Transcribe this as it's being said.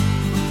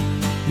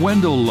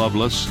Wendell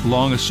Lovelace,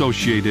 long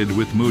associated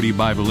with Moody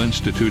Bible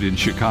Institute in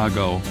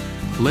Chicago,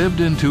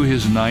 lived into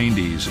his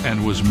 90s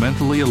and was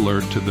mentally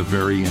alert to the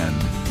very end.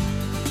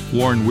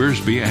 Warren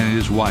Wiersbe and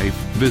his wife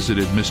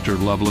visited Mr.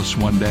 Lovelace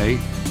one day,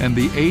 and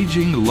the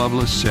aging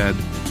Lovelace said,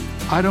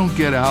 "I don't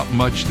get out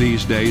much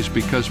these days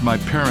because my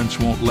parents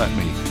won't let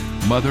me,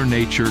 Mother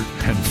Nature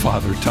and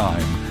Father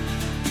Time."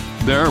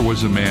 There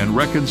was a man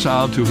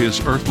reconciled to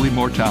his earthly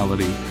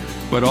mortality,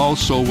 but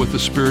also with the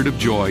spirit of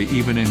joy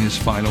even in his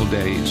final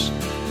days.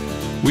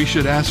 We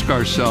should ask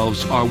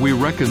ourselves, are we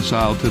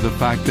reconciled to the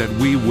fact that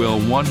we will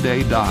one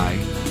day die?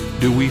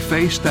 Do we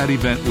face that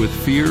event with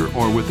fear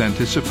or with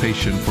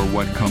anticipation for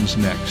what comes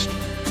next?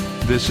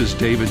 This is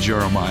David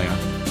Jeremiah,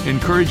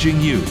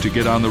 encouraging you to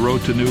get on the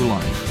road to new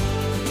life.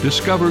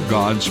 Discover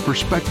God's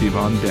perspective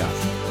on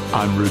death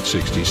on Route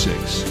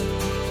 66.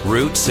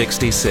 Route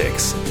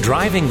 66,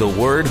 driving the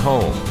word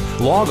home.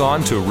 Log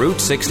on to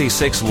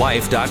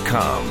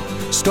Route66Life.com.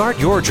 Start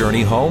your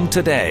journey home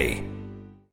today.